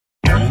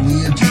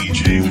Only a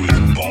DJ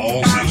with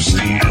balls of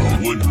steel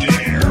would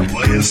dare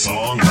play a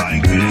song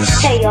like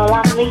this. Hey y'all,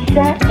 I'm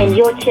Lisa, and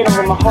you're chilling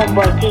with my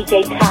homeboy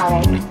DJ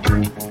Tarek.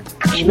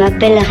 Je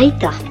m'appelle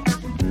Rita.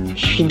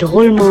 Je suis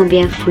drôlement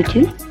bien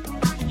foutue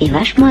et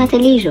vachement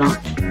intelligente.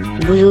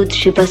 Vous autres,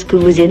 je sais pas ce que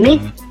vous aimez.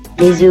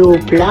 Les œufs au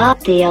plat,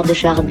 théâtre de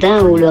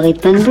Chardin ou le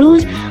rhythm and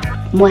blues.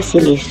 Moi, c'est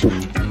les sous.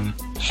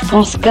 Je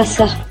pense qu'à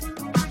ça.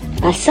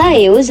 À ça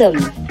et aux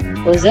hommes.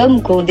 Aux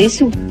hommes qui ont des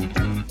sous.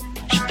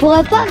 Je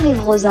pourrais pas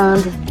vivre aux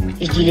Indes.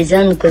 Je dis les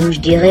Indes comme je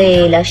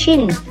dirais la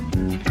Chine.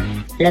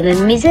 La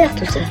même misère,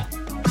 tout ça.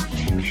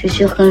 Je suis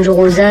sûr qu'un jour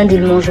aux Indes,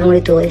 ils mangeront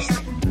les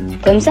touristes.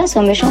 Comme ça,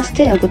 sans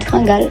méchanceté, un coup de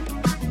fringale.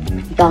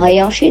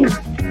 Pareil en Chine.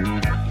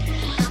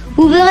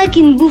 Vous verrez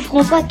qu'ils ne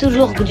boufferont pas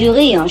toujours que du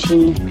riz en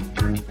Chine.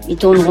 Ils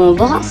tourneront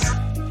brasse.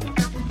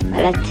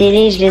 À la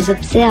télé, je les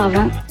observe,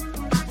 hein.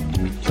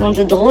 Ils ont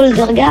de drôles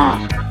de regards.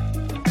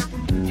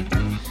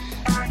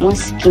 Moi,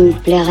 ce qui me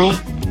plairait,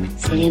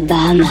 c'est les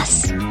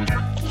Bahamas.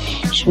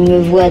 Je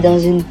me vois dans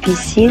une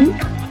piscine,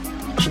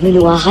 je me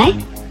noierais,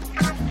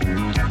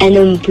 un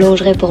homme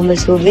plongerait pour me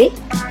sauver,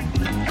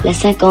 la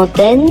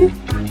cinquantaine,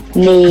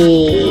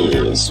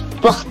 mais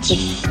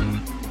sportif,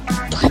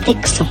 très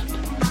texan.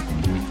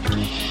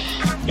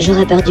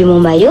 J'aurais perdu mon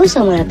maillot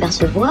sans m'en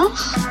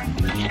apercevoir,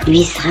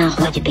 lui serait un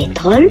roi du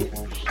pétrole,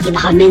 il me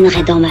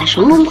ramènerait dans ma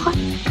chambre,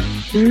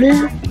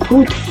 le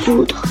coup de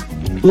foudre.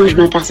 Moi, je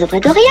m'apercevrais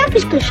de rien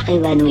puisque je serais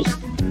évanouie.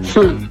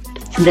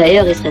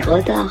 D'ailleurs, il serait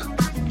trop tard.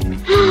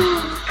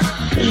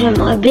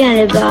 J'aimerais bien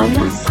les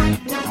Bahamas.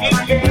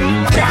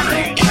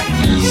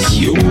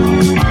 Yo,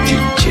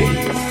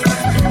 DJ.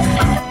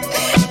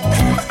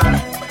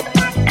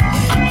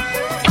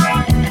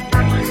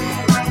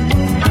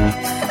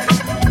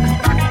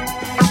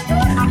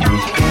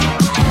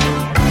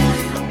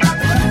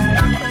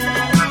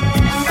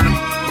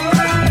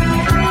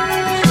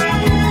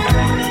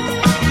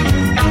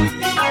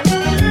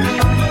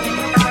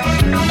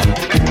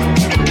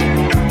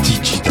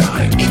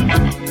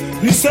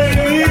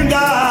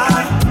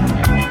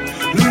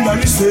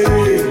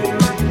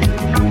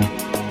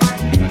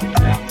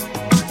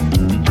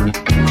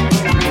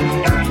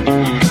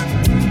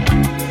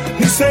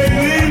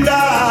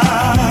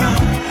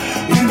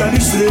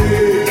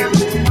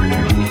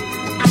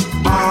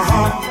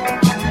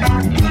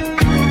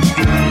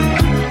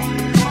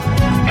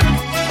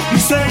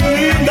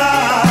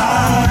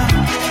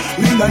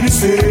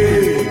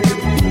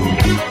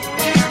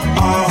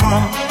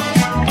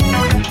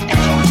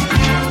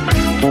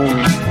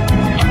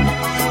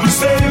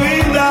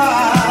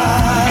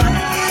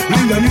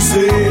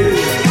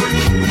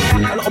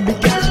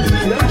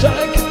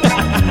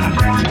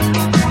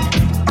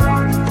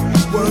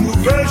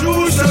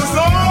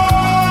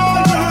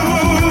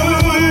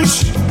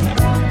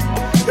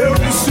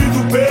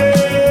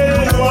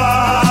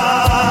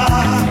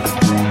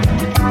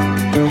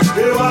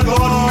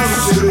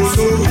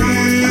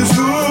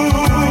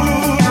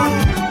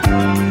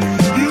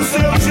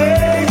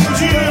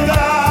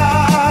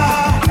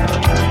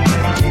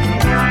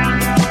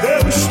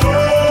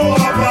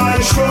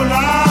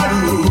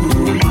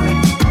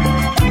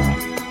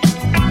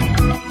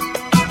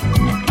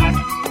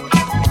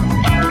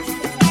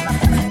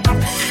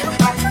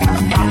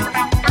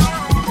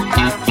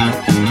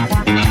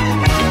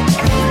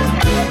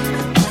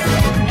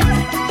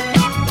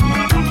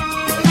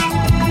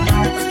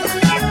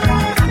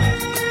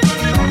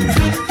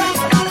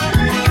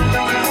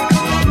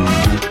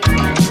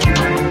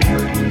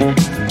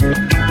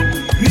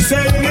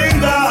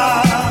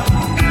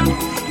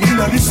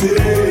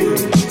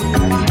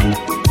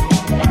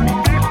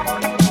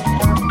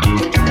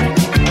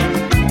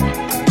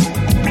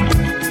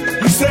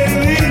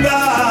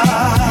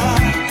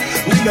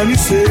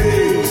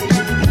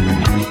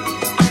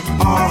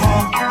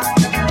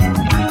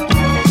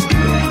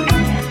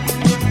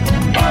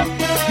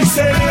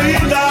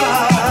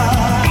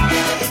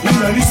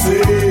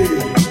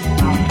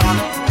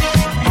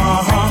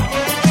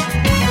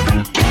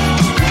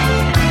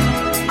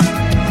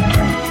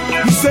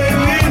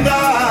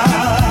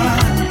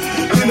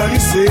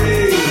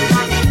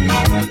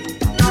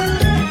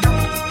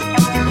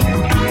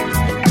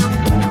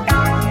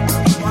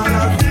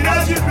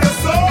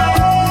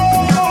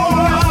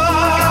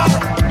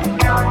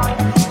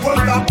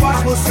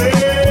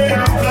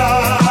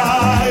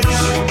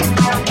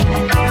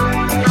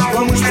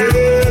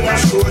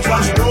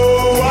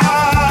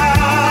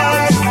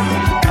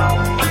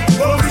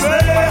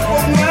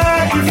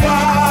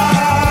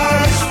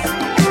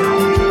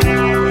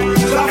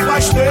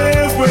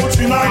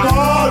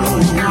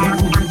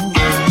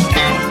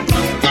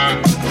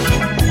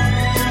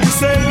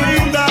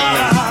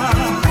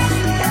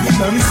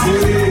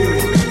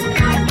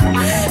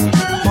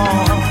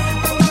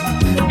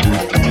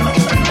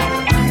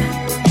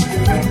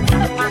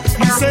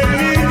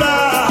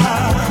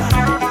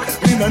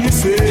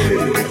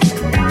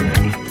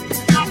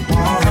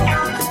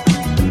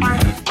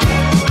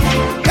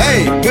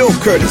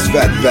 Curtis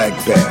Fatback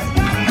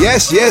Band.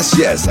 Yes,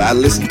 I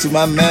listen to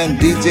my man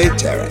DJ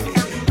Tarek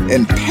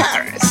in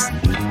Paris.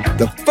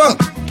 The funk,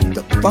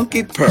 the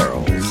funky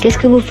pearls. Qu'est-ce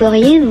que vous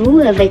feriez, vous,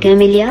 avec 1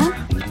 milliard?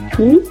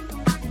 Il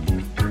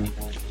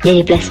y a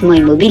les placements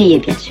immobiliers,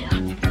 bien sûr.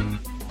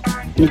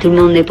 Mais tout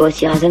le monde n'est pas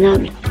aussi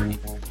raisonnable.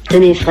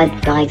 Tenez Fred,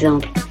 par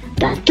exemple.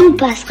 Ben, tout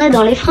passerait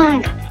dans les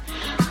fringues.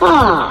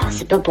 Ah,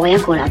 c'est pas pour rien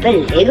qu'on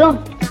l'appelle élégant.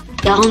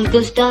 40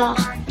 costards.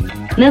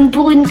 Même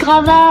pour une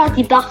cravate,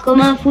 il part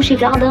comme un fou chez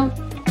Cardin.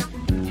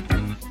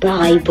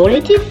 Pareil pour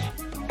les tifs.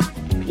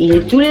 Il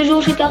est tous les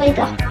jours chez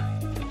Carita.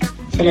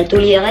 C'est la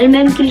taulière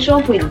elle-même qui le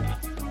shampouine.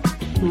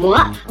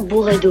 Moi,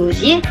 bourré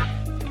d'osier,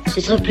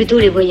 ce serait plutôt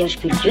les voyages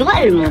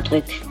culturels, mon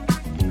truc.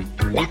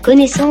 La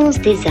connaissance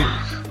des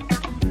arts.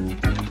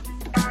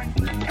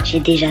 J'ai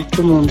déjà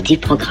tout mon petit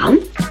programme.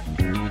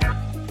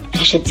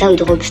 J'achète ça au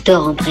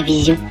drugstore en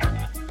prévision.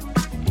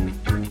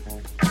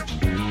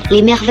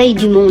 Les merveilles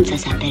du monde, ça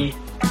s'appelle.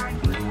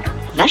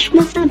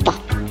 Vachement sympa.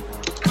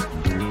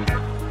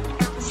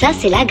 Ça,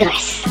 c'est la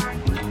Grèce.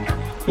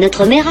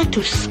 Notre mère à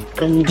tous,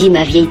 comme dit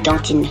ma vieille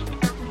tantine.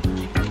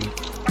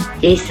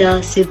 Et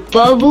ça, c'est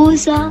pas beau,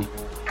 ça?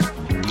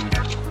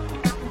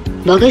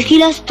 Bah, qu'est-ce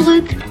qu'il a, ce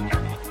truc?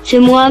 C'est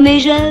moi,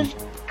 Megève.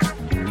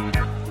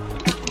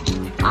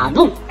 Ah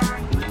bon?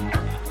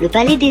 Le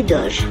palais des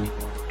Doges.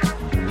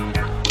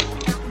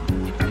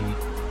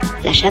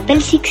 La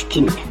chapelle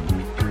Sixtine.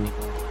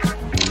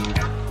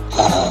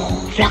 Oh,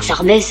 faut que ça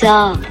remet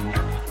ça.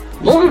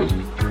 Bon,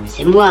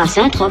 c'est moi à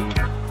Saint-Trope.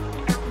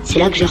 C'est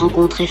là que j'ai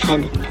rencontré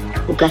Fred,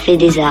 au Café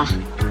des Arts.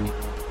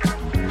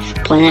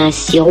 Je prenais un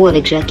sirop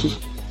avec Jackie.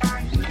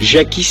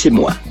 Jackie, c'est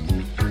moi.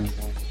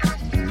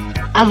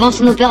 Avant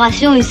son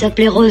opération, il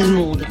s'appelait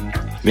Rosemonde.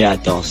 Mais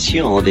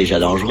attention, déjà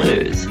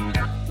dangereuse.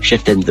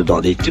 Cheftaine de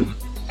bande et tout.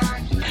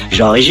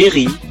 Genre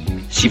égérie,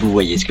 si vous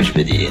voyez ce que je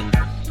veux dire.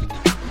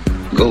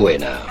 Go away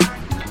now.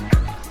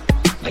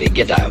 Allez,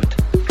 get out.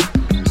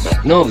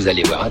 Maintenant, vous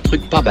allez voir un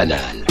truc pas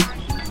banal.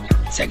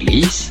 Ça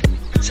glisse,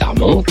 ça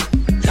remonte,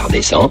 ça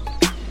redescend,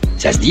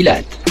 ça se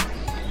dilate.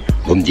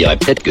 Vous me direz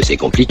peut-être que c'est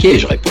compliqué,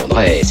 je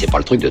répondrai, c'est pas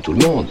le truc de tout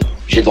le monde.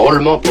 J'ai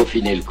drôlement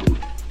peaufiné le coup.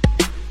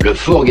 Le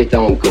fourgue est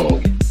à Hong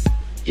Kong.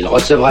 Il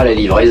recevra la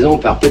livraison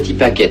par petits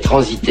paquets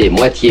transités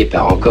moitié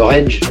par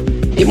Anchorage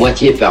et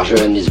moitié par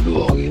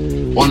Johannesburg.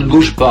 On ne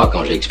bouge pas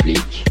quand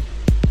j'explique.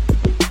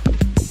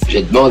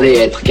 J'ai demandé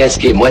à être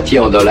casqué moitié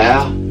en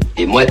dollars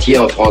et moitié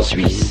en francs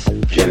suisses.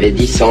 J'avais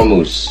dit sans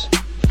mousse.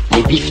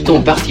 Les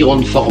bifetons partiront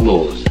de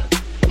Formose,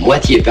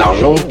 moitié par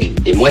jonque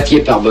et moitié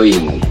par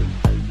Boeing,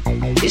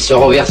 et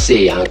seront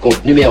versés à un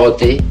compte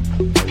numéroté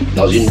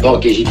dans une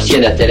banque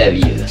égyptienne à Tel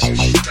Aviv.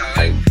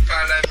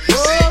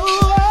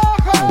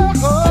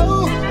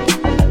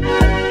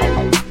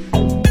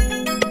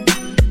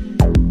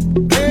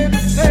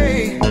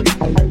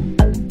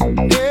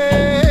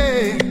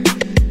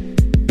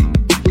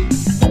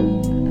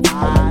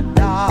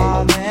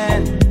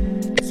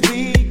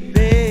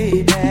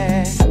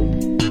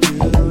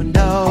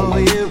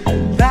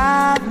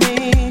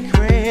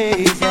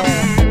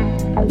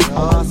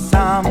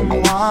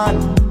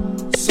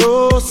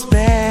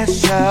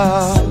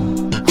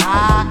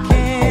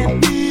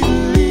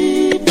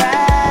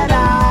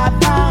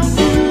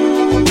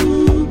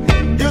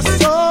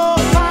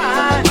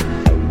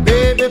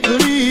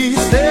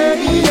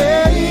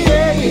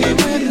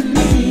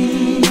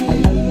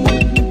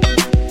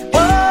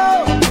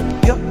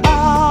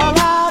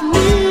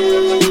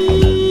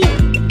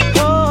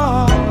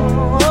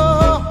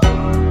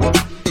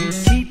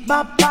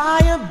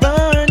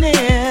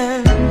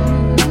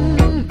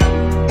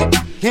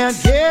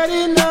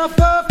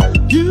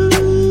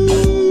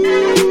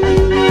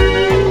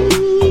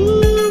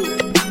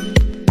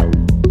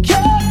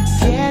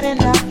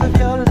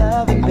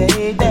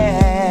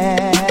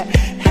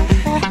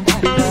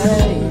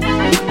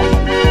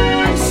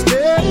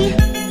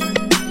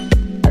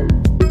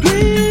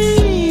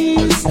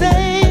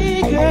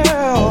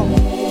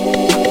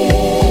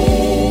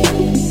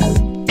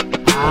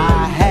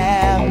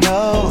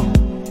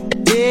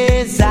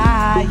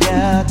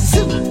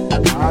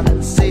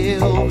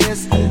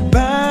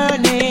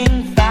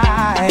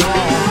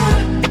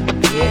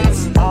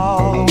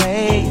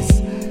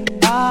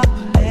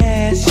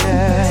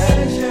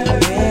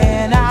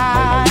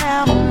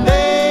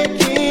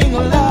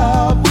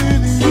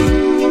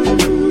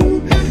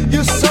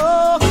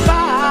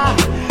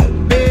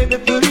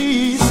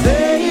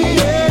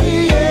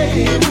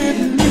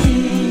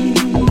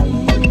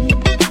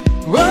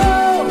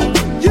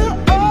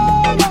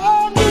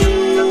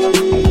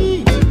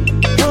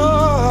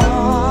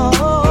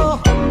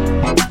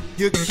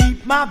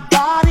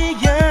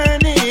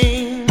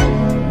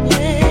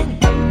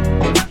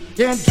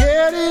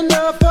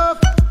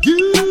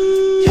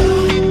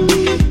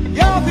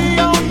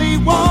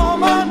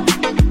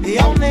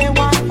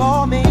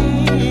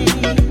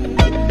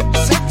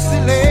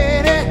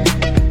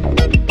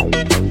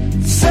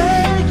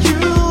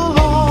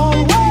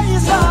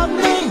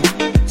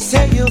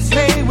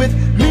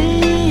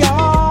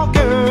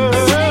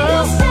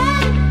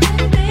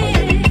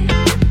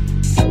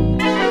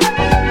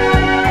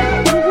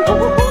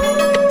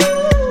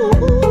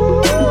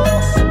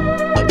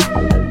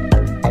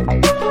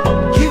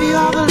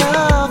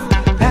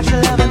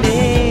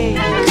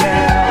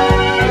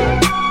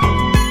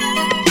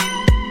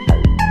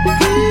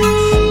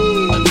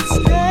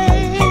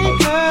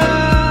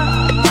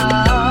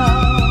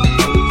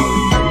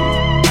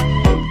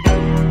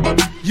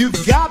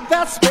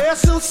 that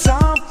special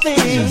something,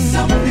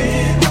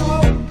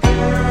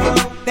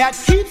 that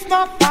keeps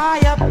my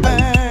fire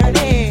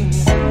burning.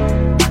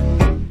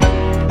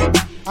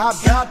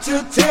 I've got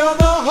to tell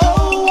the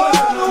whole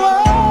world,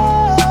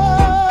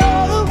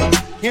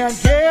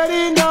 can't get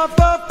enough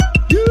of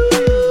you.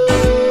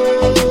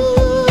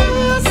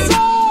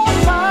 So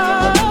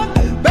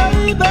fine,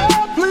 baby,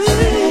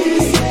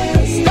 please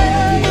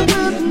stay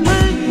with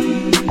me.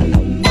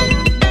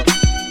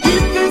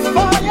 Keep this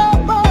fire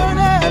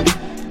burning,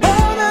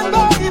 burning,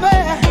 baby.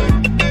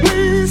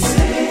 Please stay.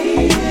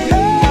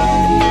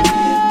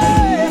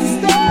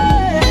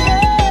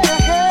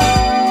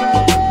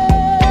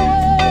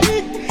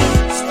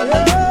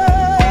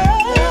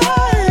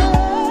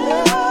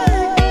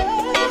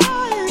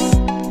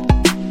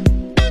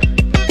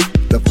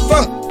 The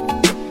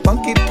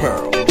funky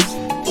pearls.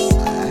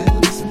 I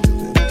listen to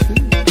them too.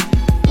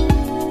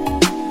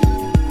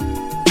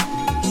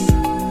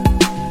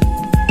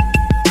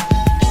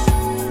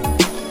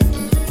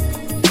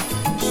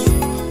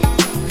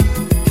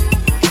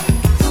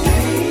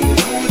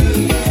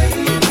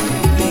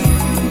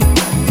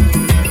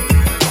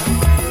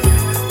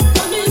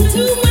 Come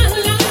into my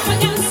life, I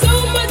got so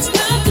much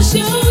love to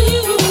show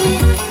you.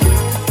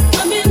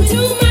 Come into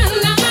my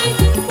life,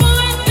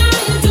 boy, I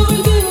adore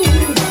you.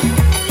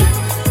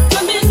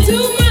 Come into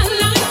my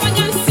life, I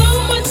got so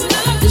much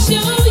love to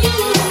show you.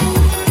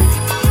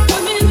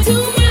 Come into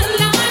my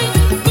life,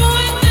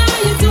 boy, I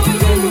adore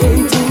you.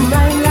 Into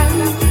my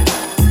life,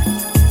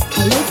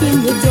 I'll open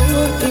the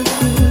door if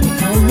you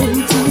come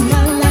into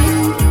my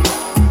life.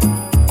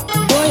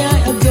 Boy, I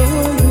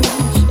adore you,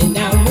 and I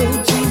will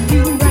treat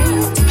you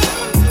right.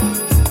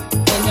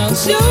 And I'll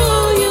show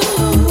you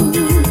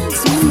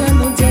sweet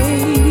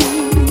melodies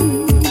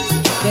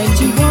that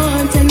you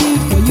want and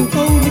need when you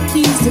hold the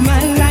keys to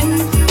my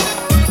life.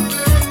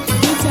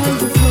 Good times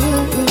will flow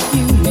with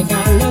you, make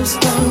our love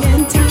strong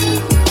and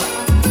tight.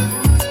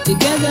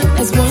 Together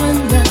as one,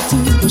 the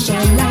two will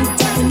shine like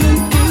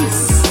diamond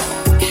ice.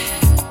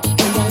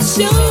 And I'll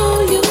show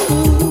you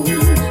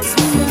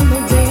sweet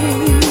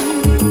melodies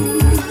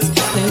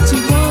that you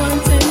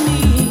want and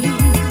need.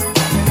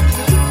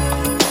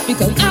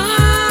 Because I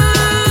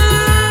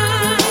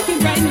can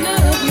brighten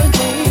up your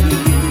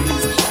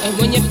days. And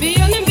when you're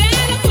feeling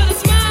bad, I put a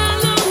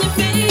smile on your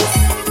face.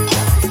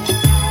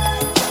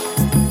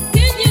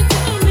 Can you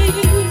tell me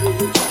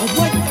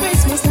what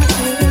grace must I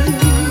do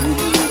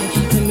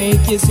to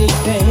make you see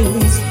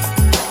things?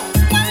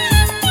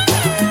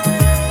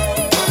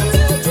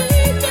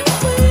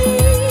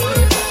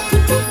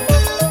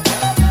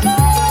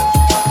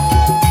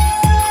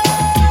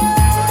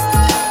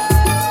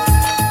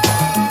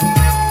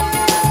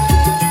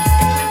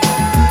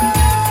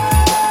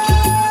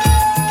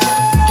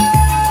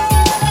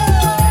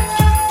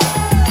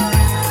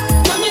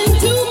 Come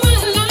into my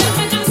life,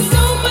 I got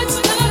so much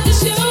love to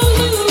show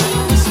you.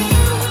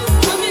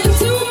 Come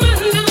into my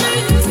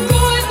life,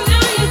 boy,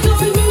 I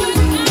adore you.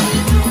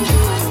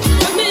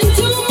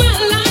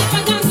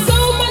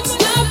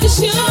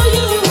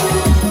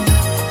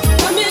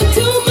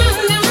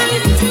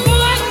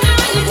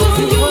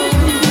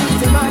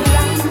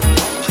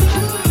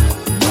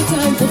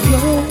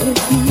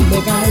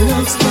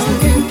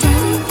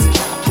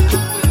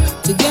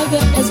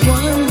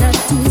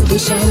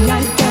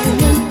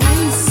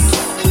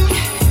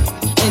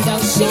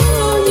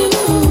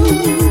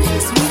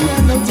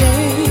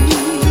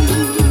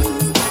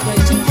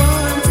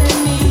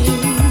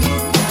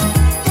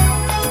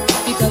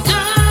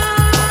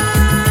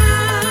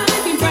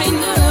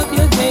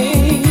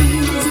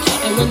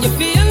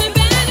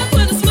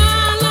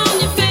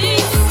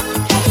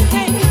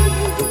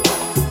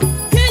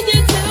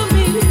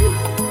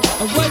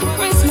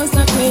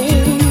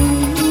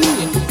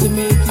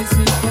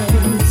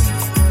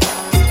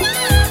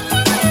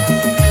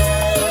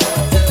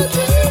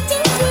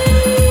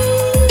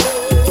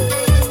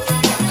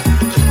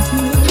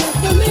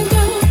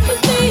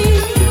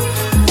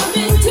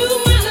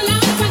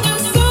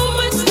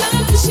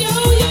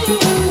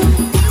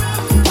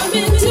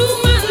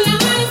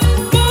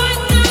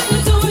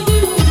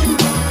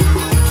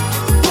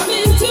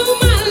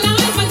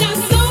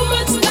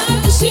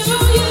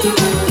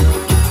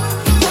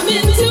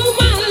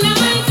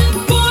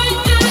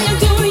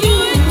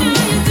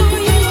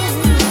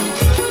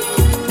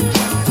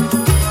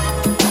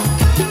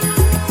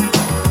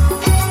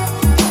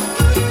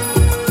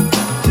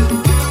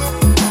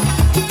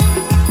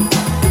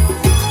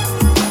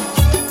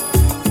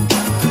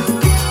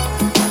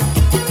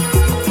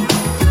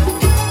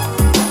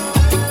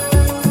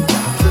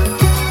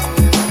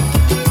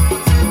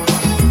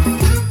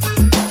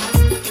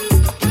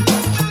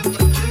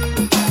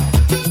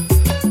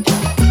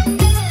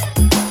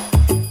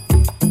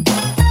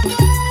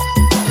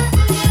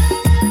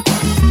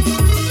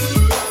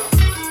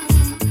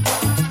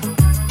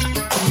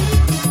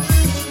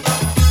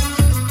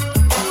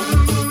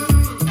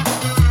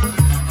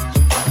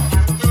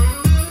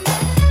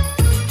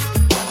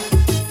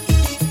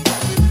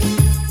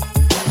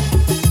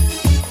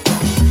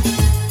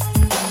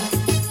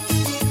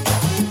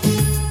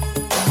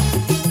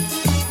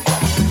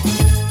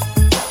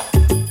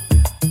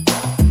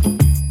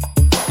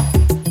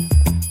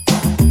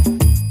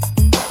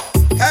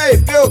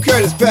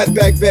 Curtis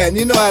Fatback Band.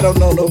 You know I don't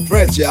know no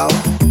French, y'all,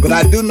 but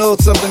I do know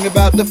something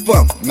about the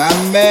funk. My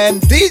man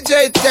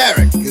DJ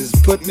Tarek is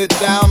putting it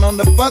down on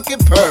the Funky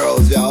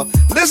Pearls, y'all.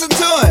 Listen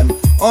to him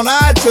on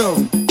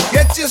iTunes.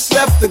 Get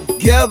yourself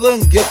together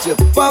and get your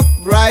funk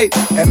right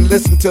and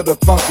listen to the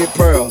Funky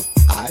Pearls.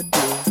 I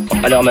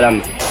do. Alors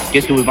madame,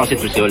 qu'est-ce que vous pensez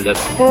de tous ces hold-up?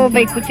 Oh bah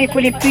écoutez, faut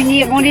les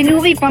punir. On les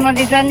nourrit pendant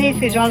des années,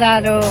 ces gens-là,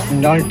 alors.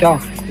 Dans le temps,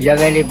 il y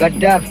avait les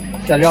Baddaf.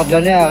 Ça leur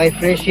donnait à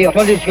réfléchir.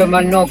 Tandis que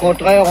maintenant, au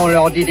contraire, on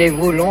leur dit des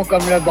voulons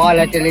comme le bras à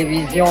la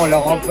télévision, on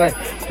leur en fait.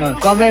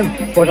 Quand même,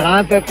 faudra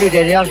un peu plus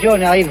d'énergie.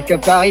 On arrive que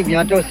Paris,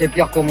 bientôt, c'est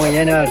pire qu'au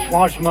Moyen-Âge,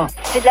 franchement.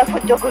 C'est de la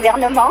faute du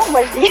gouvernement,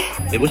 moi je dis.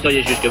 Et vous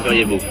seriez juge, que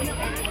feriez-vous?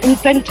 Une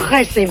peine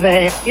très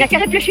sévère. Il a qu'à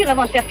réfléchir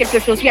avant de faire quelque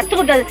chose. Il y a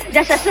trop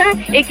d'assassins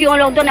et qu'on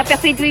leur donne la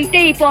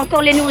perpétuité, il faut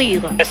encore les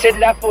nourrir. C'est de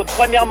la faute,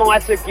 premièrement, à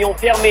ceux qui ont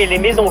fermé les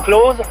maisons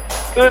closes.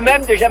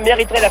 Eux-mêmes déjà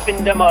mériteraient la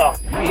peine de mort.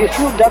 Je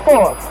suis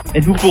d'accord.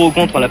 Êtes-vous pour ou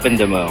contre la peine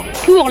de mort?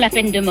 Pour la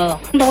peine de mort.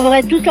 On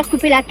devrait tous leur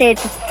couper la tête.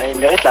 Ils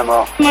méritent la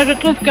mort. Moi je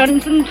trouve qu'on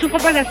ne souffre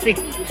pas assez.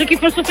 Ceux qui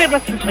font souffrir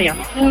doivent souffrir.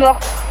 Une mort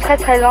très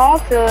très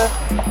lente.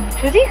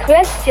 Je vous dis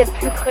cruelle, ce qui est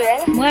plus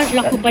cruel. Moi je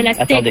leur couperais la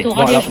tête. Attendez, au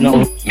ras des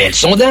genoux. Mais elles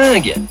sont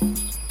dingues.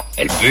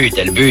 Elles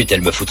butent,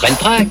 elles me foutraient une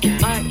traque.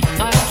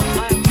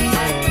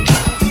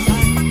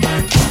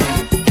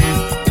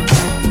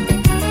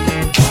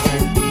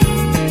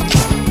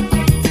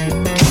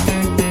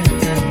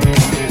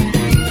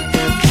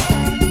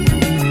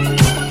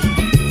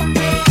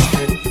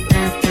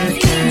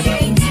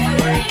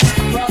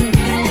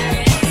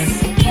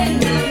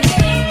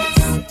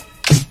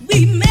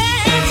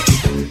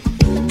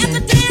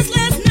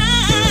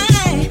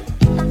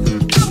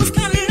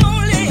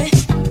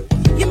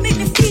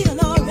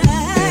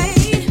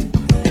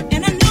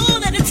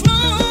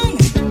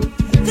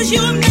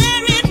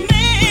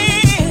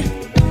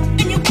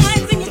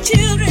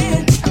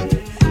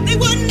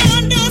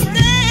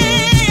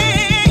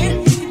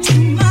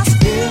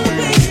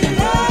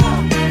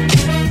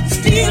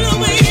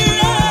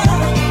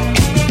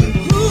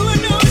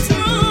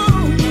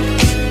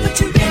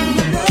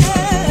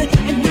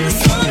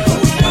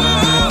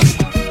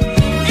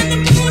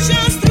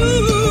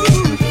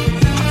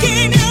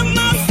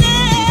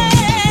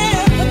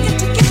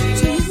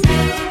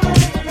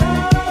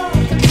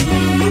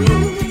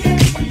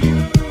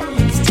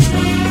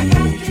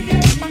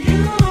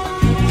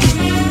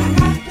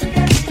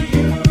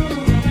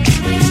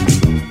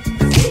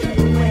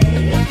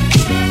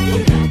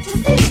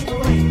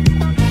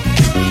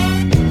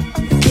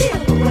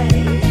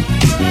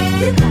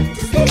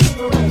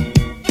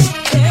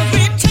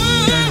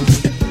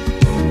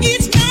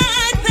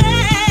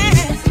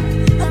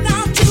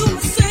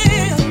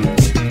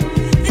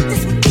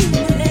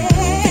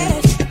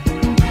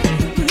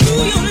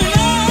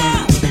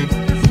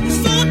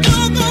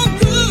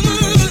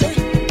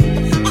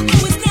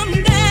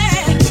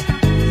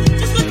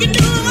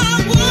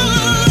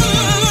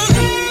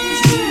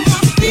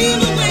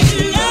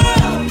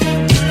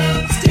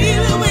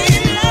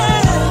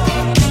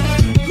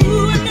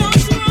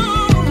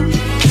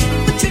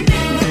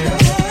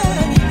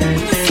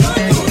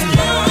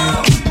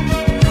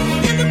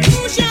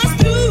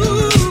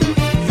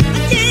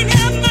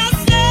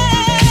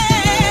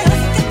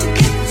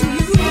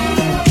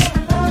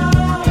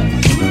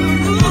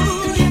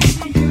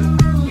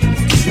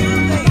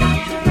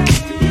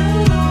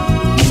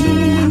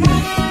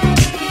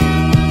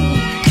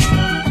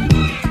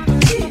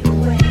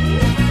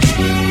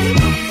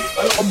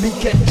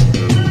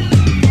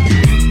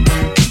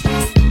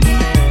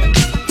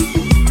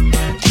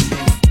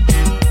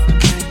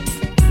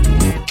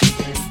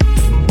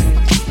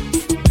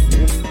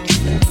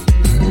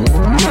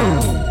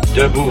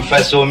 Debout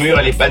face au mur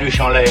et les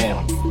paluches en l'air,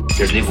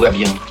 que je les vois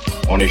bien.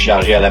 On est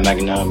chargé à la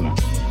Magnum.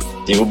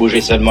 Si vous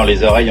bougez seulement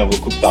les oreilles, on vous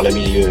coupe par le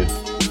milieu.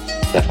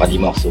 Ça fera 10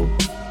 morceaux.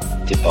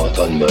 T'es pas en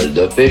train de me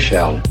hold-upper,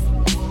 Charles?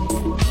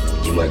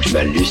 Dis-moi que je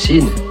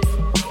m'hallucine.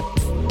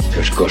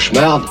 Que je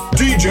cauchemarde.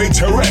 DJ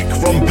Tarek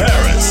from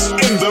Paris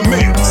in the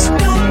mix.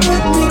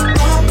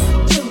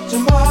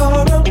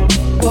 Tomorrow,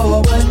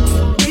 for what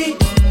we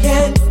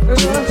can do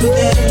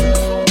today.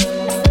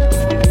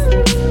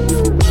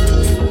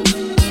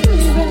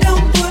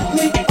 Don't put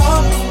me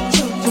off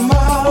till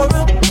tomorrow.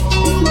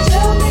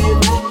 Tell me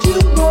that you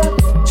want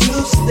to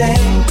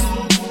stay.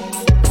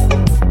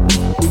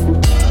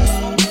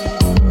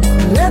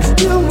 Let's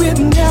do it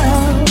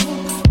now.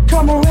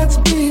 Come on, let's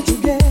be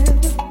together.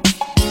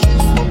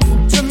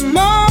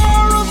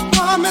 Tomorrow's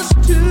promised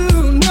to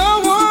no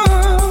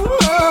one.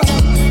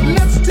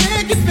 Let's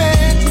take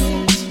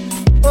advantage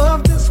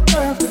of this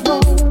perfect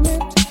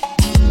moment.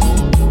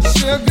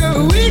 Sugar,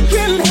 we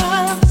can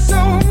have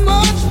so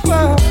much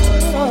fun.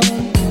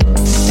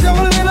 Show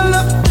a little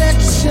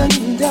affection,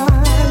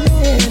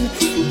 darling,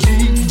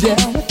 deep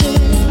down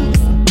within.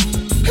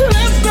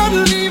 Let's not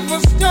leave a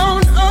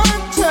stone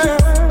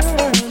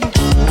unturned.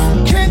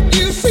 Can't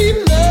you see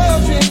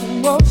love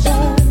in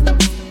motion?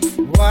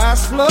 Why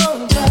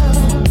slow down?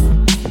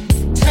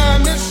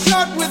 Time is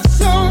short with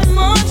so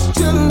much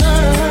to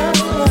learn.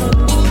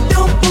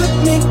 Don't put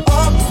me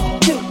off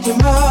till tomorrow.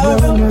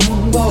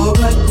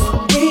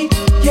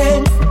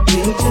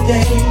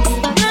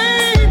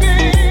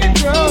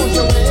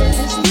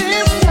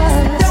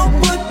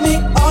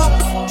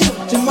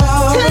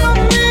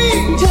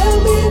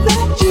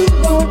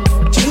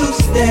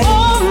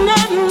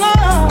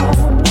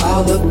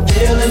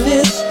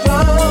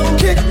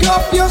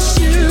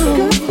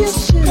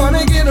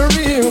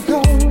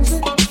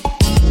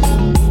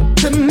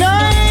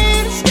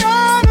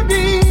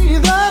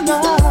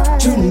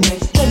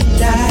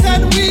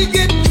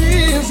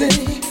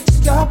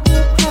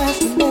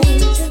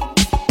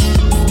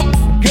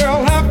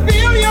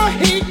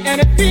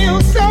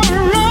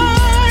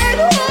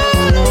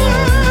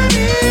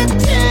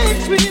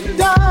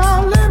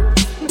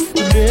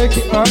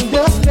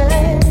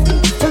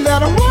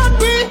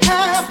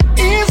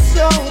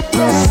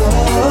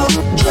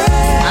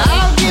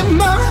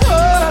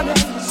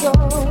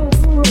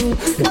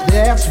 if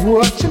that's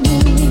what you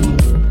mean.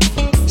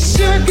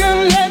 Sugar,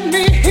 let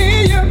me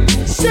hear you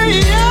say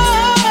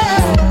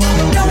yeah.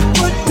 Don't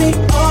put me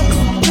off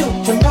till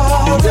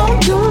tomorrow. Don't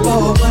do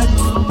for what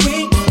we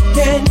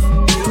can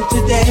do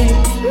today.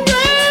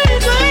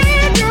 Baby,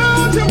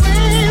 don't you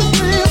waste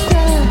this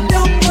time.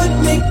 Don't put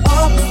me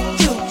off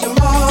till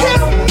tomorrow.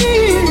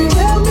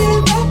 Tell me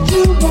that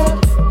you want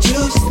to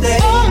stay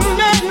all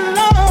night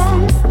long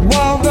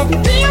while the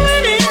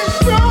feeling is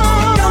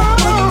strong. Don't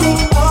put me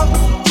off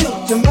till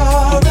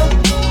tomorrow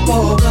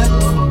for what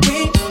we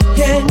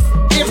can do.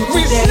 If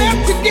we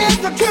slept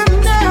together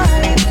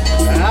tonight,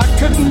 I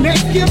could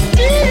make you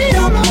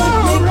feel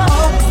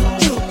alright.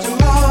 Till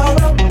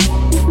tomorrow,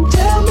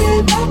 tell me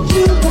that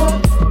you want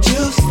to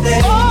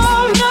stay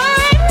all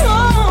night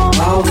long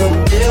while the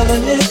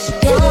feeling is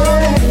strong.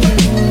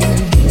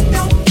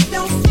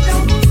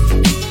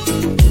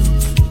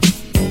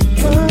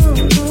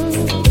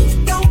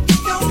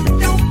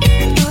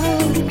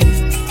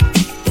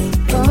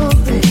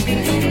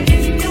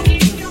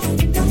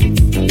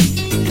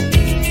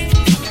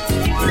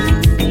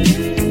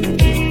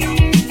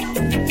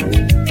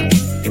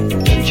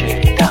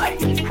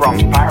 From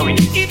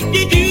Paris. If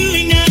you're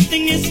doing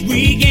nothing this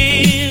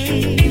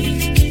weekend,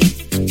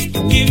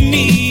 give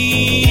me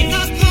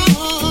a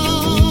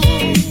call.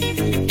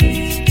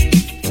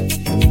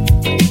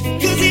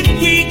 'Cause if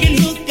we can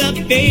hook up,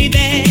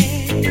 baby,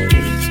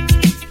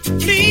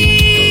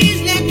 please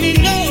let me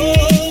know.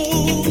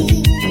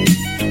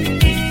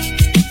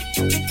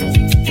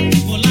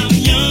 Well, I'm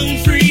young,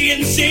 free,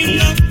 and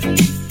single.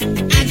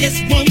 I just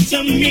want to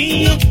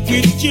mingle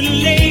with you,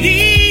 lady.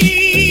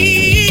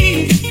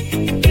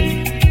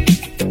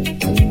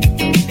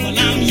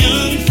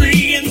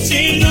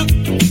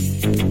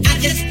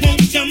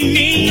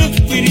 Mingle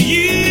with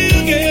you,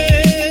 girl.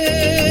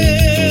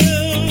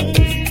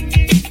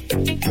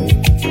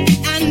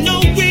 I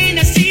know when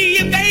I see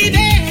you,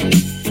 baby,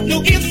 no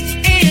ifs,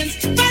 ands,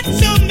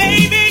 buts, or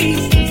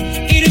maybes.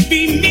 It'll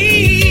be me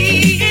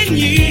and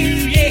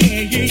you,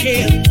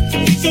 yeah.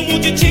 So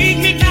won't you take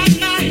me by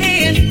my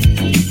hand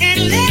and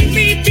let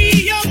me be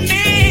your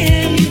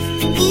man?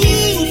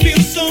 Ooh,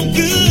 feels so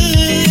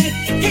good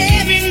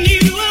having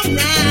you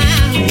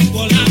around.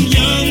 Well, I'm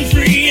young,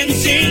 free, and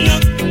single.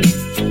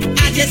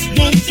 Just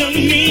want to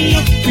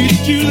mingle with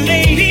you,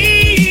 lady.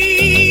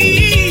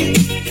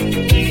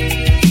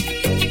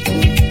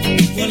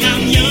 Well,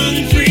 I'm young,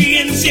 free,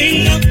 and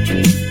single.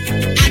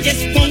 I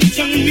just want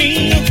to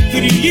mingle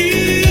with you,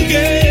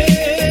 girl.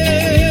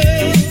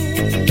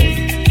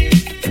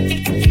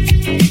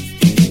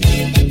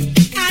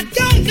 I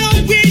don't know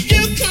where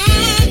you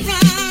come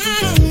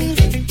from.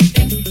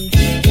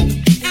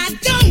 I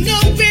don't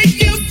know where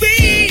you've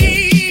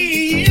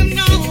been,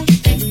 no.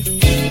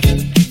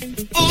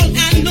 All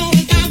I know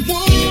is I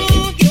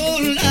want your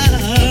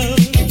love.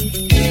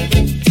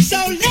 So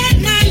let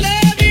my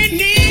love in.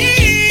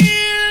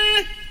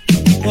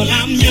 Well,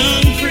 I'm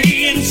young, free,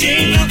 and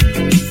single.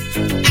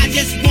 I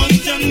just want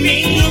to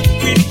mingle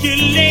with you,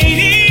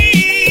 lady.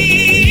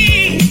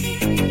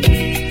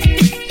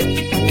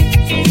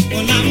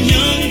 Well, I'm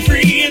young,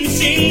 free, and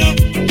single.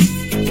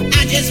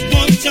 I just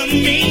want to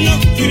mingle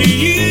with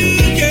you,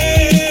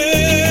 girl.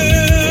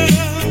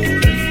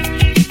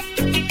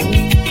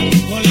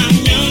 Well, I'm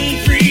young,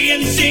 free,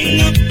 and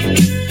single.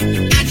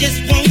 I just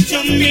want to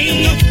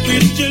mingle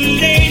with you,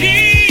 lady.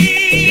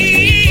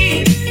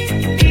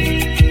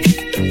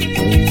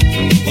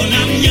 Well,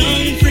 I'm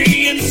young,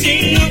 free, and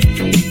single.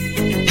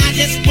 I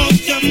just want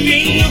to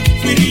mingle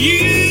with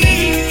you,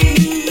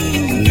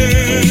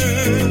 girl.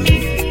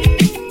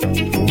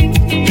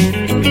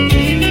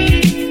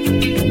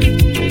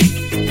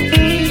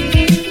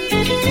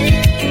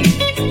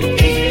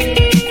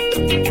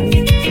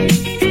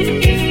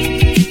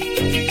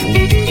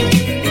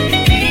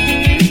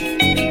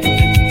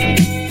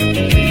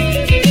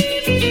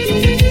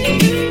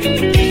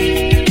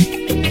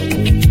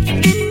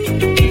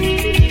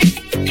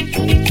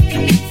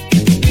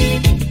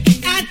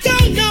 I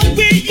don't know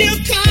where you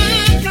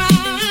come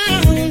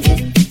from.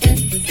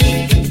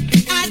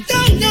 I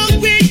don't know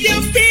where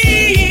you've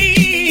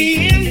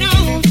been, no.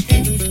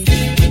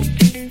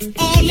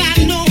 All I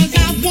know is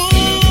I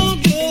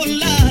want your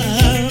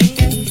love.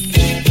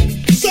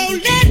 So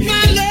let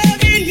my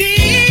love in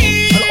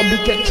here. Alors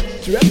Biquette,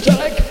 tu aimes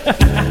Tarek?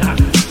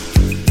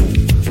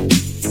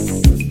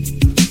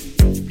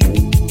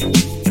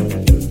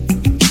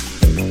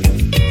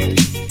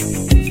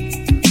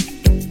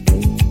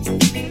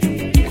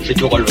 J'ai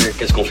tout relevé.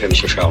 Qu'est-ce qu'on fait,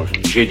 monsieur Charles?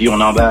 J'ai dit on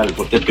emballe.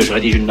 Faut peut-être que je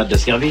rédige une note de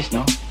service,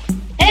 non?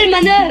 Elle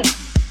manœuvre.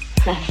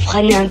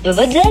 Freinez un peu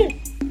votre zèle.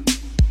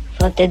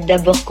 Faudrait peut-être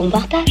d'abord qu'on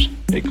partage.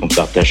 Et qu'on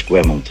partage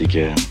quoi, mon petit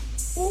cœur?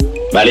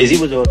 Bah allez-y,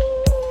 vous autres.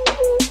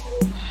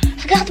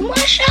 Regarde-moi,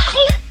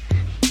 Charles.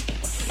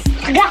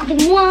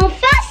 Regarde-moi en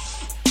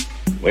face.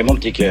 Oui, mon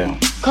petit cœur.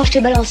 Quand je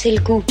t'ai balancé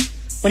le coup,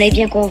 on avait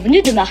bien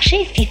convenu de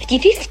marcher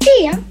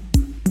 50-50, hein.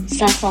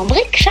 500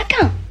 briques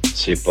chacun.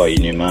 C'est pas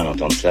inhumain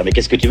d'entendre ça. Mais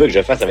qu'est-ce que tu veux que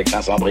je fasse avec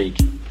 500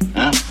 briques?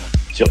 Hein?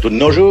 Surtout de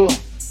nos jours.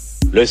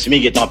 Le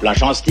SMIC est en plein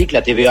chanstick,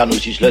 la TVA nous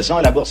suce le sang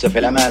et la bourse se fait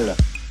la malle.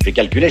 J'ai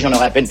calculé, j'en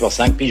aurais à peine pour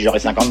 5 piges, j'aurais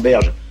 50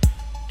 berges.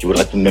 Tu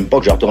voudrais tout de même pas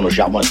que je retourne au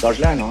charbon à cet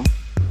âge-là, non?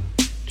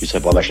 Tu serais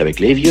pas vache avec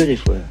les vieux, des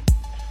fois.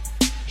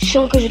 Je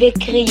sens que je vais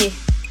crier.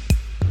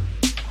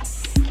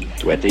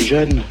 Toi, t'es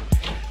jeune.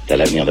 T'as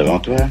l'avenir devant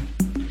toi.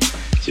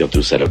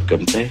 Surtout salope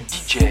comme t'es.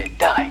 DJ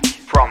Tarek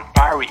from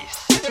Paris.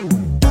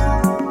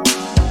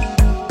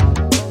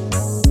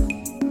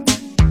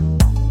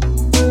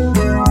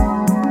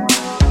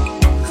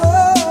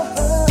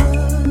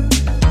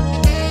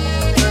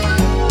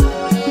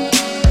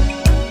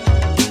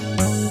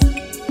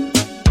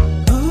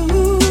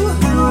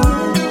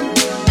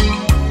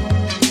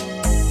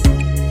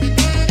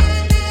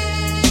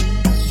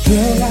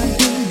 Girl, I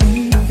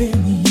believe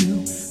in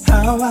you,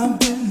 how I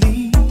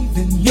believe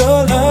in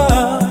your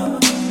love.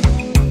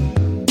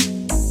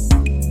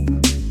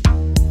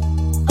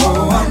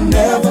 Oh, I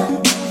never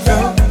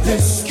felt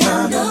this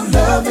kind of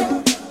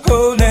loving,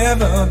 oh,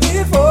 never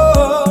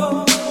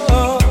before.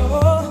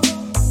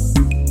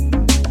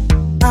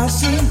 I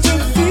seem to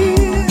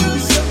feel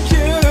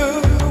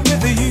secure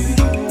with you,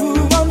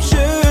 I'm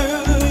sure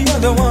you're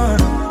the one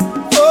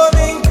for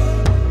me.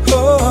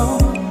 Oh,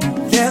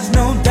 there's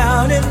no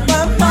doubt in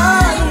my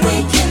mind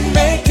we can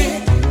make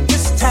it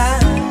this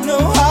time, no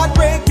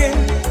heartbreaking.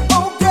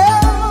 Oh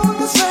girl,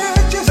 the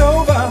search is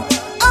over,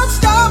 I'm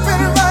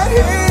stopping right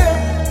here.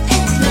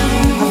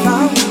 I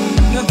found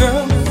a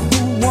girl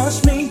who wants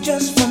me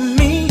just for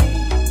me,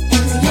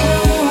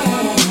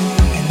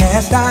 and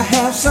as I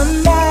have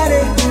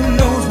somebody who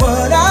knows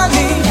what I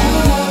need,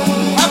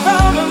 I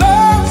found a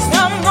love,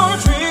 I'm gonna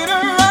treat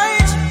her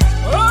right.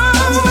 Oh,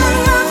 at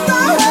last I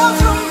have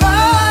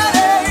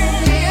somebody,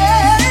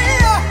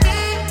 yeah.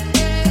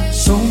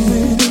 So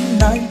many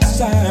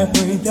nights I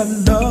prayed that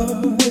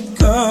love would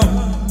come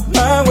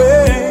my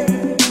way.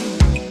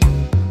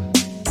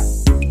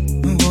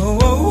 Whoa,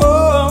 whoa,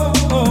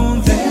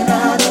 whoa. Then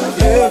out of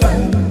heaven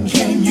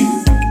came you,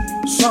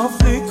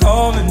 softly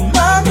calling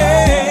my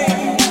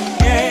name.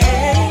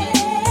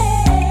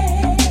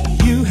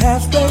 You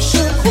have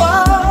special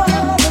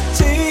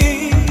qualities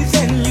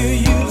and you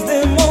use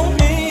them on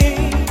me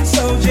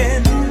so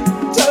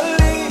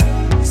gently.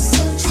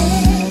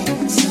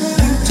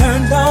 You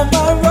turned all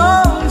my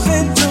wrongs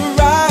into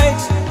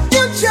rights.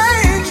 You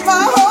changed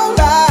my whole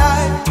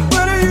life.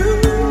 With you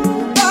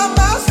by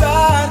my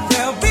side,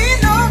 there'll be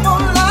no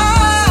more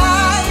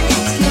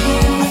lies.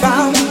 I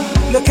found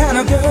the kind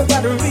of girl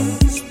that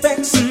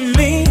respects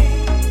me.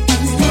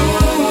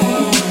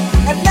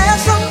 And now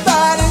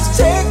somebody's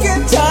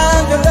taking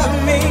time to love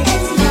me.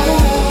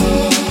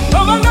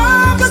 Oh, I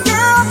love the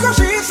girl 'cause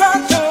she's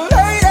such a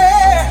lady.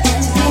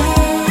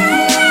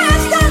 I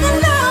stand in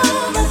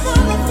love with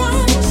her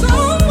so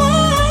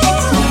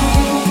much.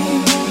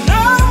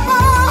 No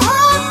more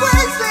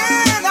heartbreaks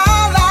in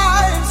our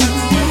lives.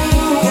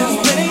 There's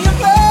plenty of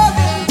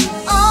loving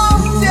all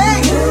day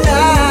and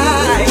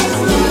night.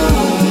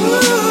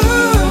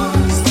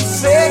 Ooh,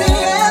 said he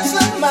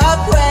answered my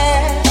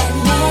prayer.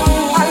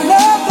 I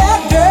love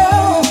that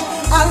girl,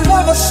 I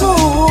love her so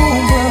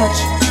much.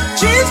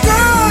 She's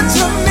good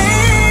to me.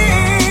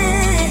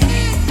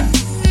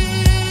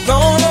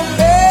 Gonna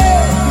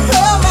make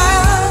her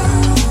mine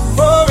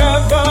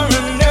forever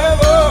and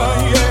ever,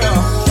 yeah.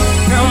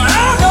 Now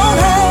I don't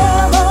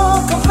have a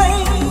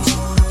complaint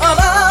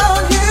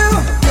about you.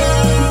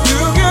 You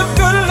give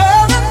good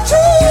loving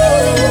to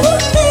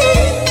me.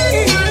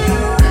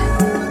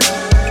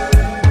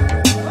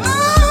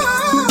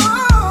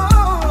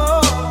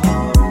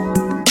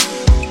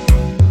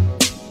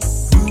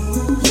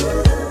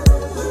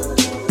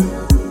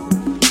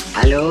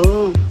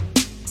 Allô?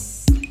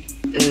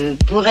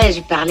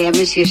 Pourrais-je parler à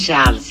Monsieur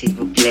Charles, s'il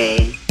vous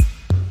plaît?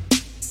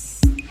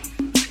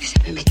 Parce que ça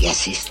peut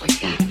m'agacer, ce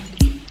truc-là.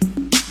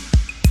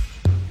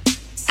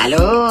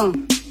 Allô?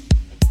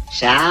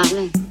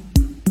 Charles?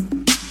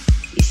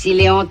 Ici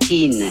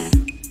Léontine.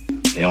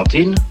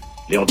 Léontine?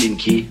 Léontine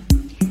qui?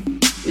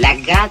 La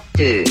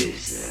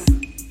gâteuse.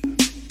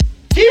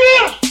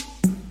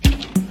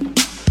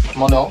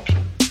 Mon oncle.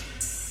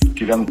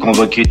 Tu vas me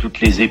convoquer toutes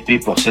les épées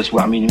pour ce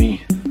soir minuit.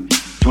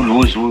 Tout le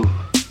wouzou,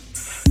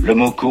 le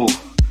moco,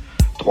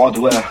 3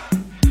 doigts,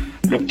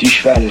 le petit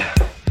cheval,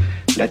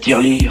 la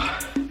tirelire,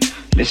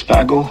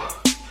 l'espagot,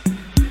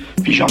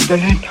 puis jambes de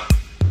laine.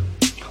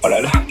 Oh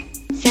là là.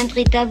 Sainte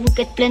Rita, vous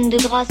qui êtes pleine de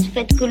grâce,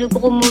 faites que le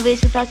gros mauvais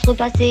se fasse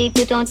repasser et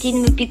que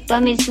Tantine me pique pas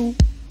mes sous.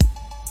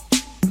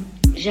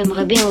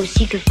 J'aimerais bien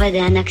aussi que Fred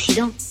ait un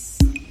accident.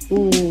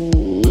 Ou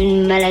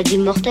une maladie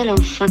mortelle,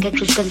 enfin quelque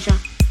chose comme ça.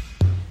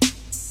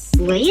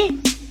 Vous voyez,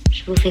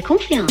 je vous fais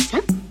confiance,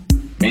 hein?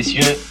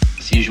 Messieurs,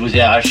 si je vous ai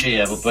arraché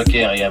à vos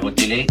pokers et à vos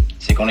télés,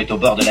 c'est qu'on est au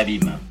bord de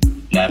l'abîme.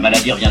 La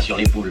maladie revient sur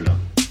les poules.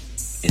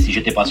 Et si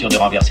j'étais pas sûr de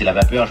renverser la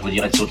vapeur, je vous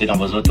dirais de sauter dans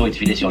vos autos et de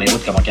filer sur les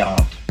routes comme en 40.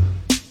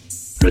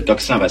 Le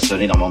tocsin va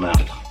sonner dans mon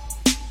martre.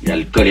 Il y a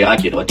le choléra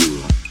qui est de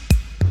retour.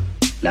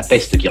 La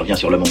peste qui revient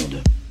sur le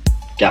monde.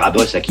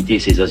 Carabosse a quitté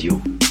ses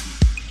osios.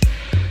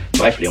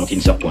 Bref, Léontine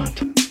se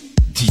repointe.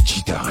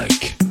 DJ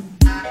Tarek.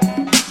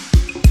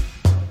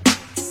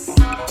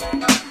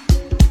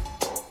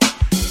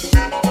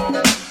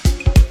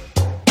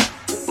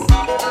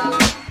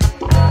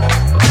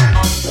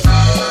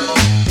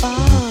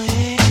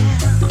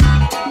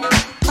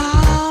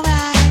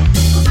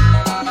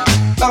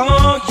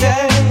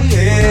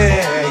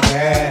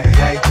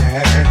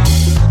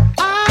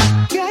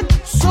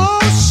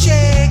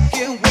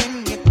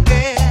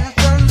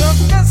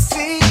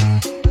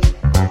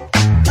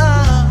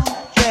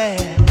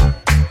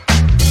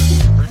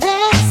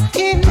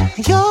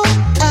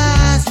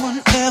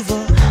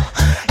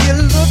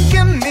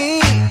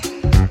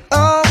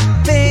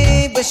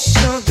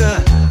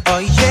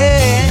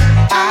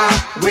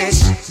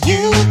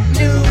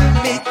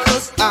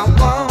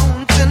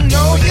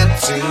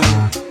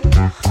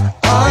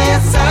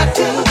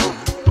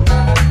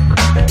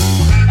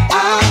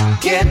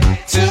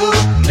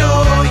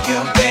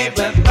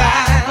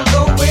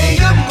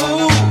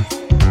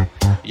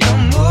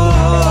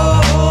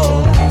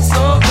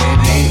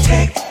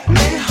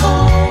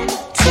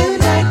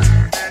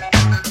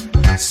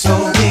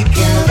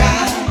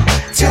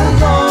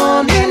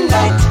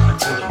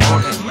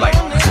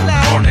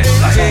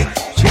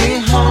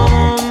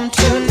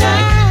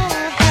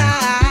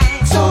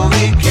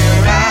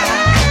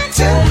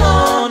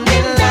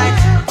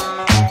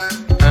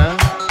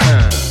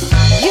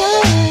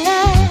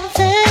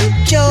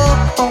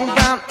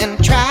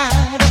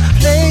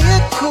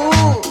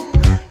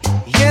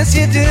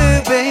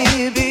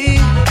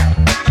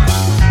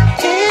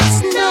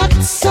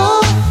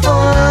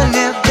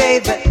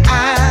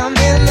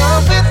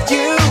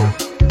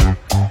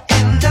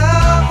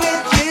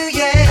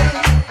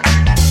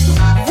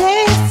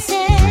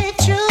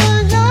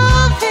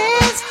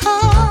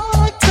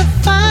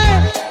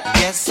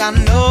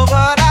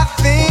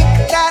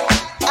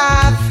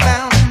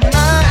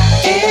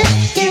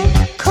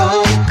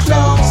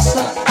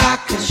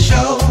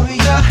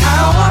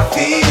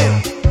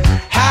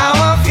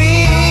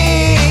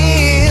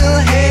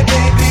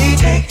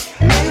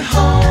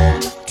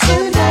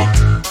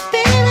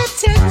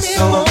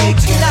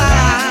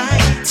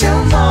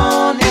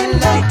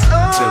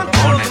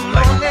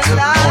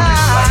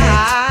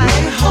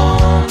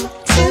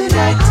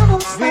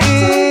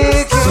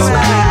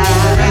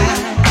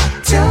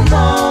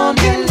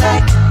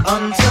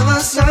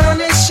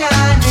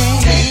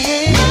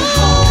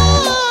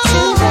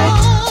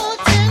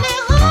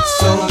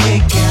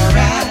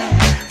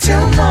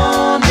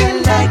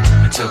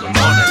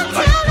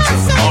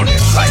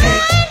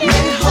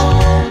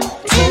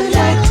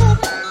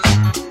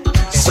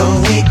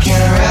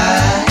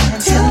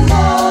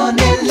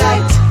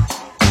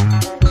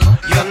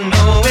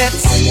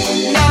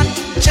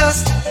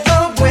 just the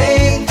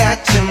way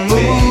that you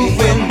move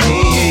with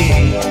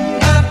me,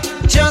 not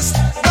just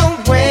the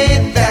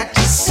way that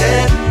you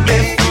set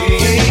me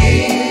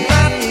free,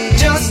 not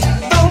just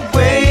the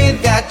way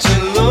that you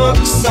look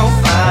so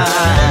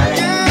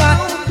fine, not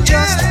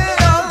just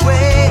the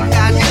way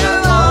that you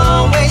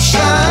always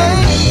shine,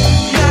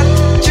 not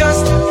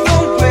just the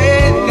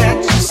way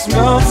that you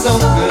smell so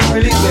good,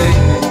 pretty baby,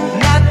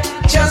 not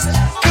just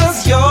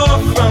 'cause you're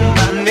from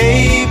my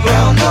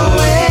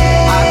neighborhood.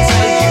 I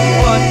tell you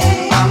what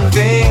I'm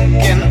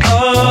thinking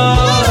of,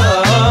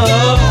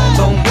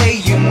 the way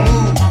you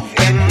move,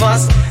 it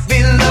must be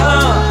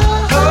love.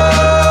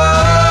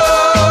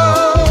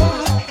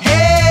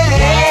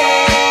 Yeah,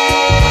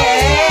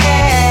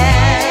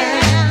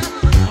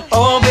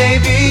 oh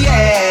baby,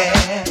 yeah.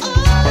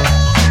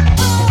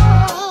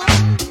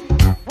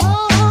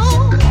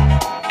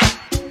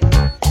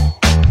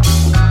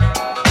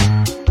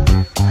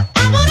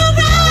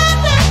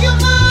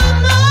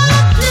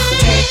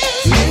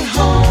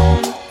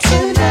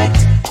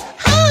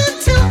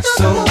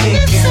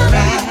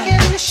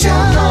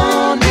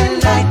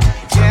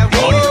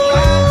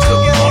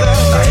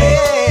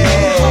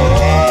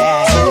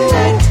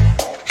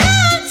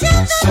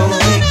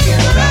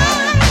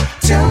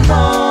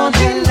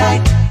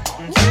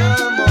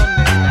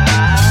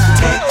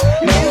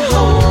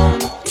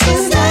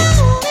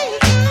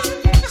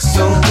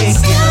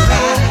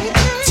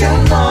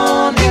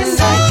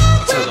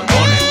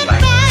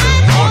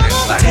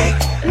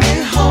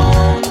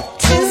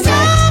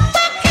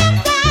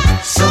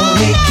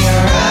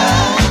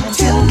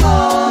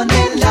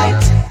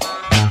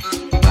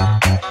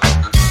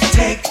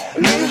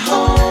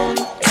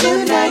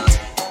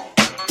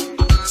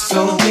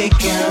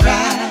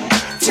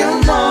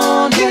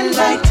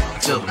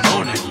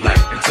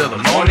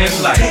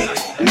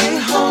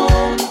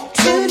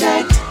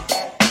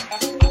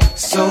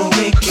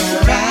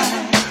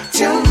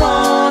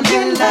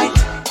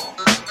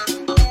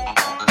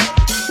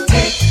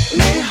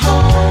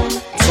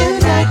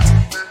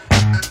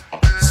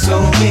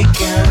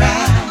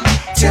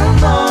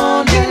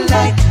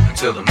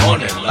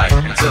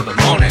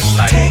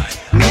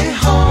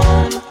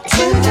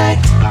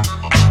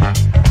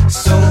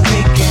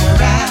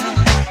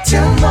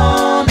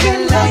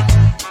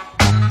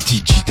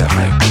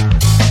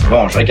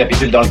 Bon, je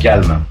récapitule dans le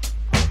calme.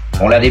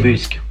 On la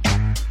débusque.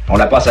 On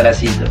la passe à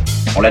l'acide.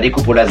 On la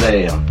découpe au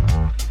laser.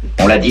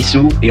 On la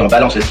dissout et on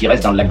balance ce qui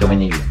reste dans le lac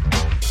d'Auménil.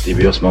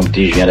 Tiburce, mon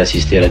petit, je viens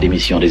d'assister à la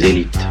démission des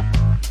élites.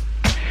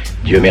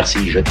 Dieu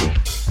merci, jeté.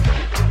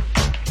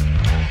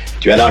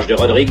 Tu as l'âge de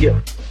Rodrigue,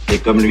 et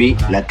comme lui,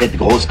 la tête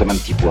grosse comme un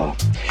petit pois.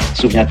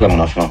 Souviens-toi,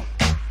 mon enfant,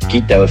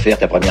 qui t'a offert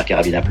ta première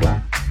carabine à plomb?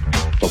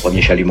 Ton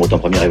premier chalumeau, ton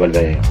premier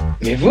revolver?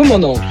 Mais vous,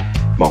 mon oncle?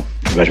 Bon,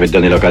 ben, je vais te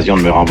donner l'occasion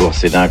de me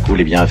rembourser d'un coup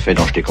les bienfaits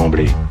dont je t'ai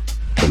comblé.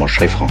 Comment je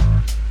serai franc.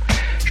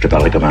 Je te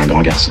parlerai comme un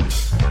grand garçon.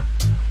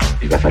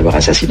 Il va falloir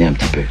assassiner un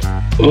petit peu.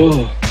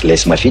 Oh.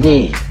 Laisse-moi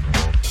finir.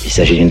 Il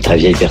s'agit d'une très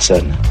vieille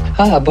personne.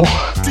 Ah bon?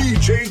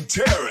 DJ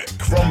Tarek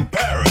from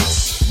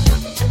Paris.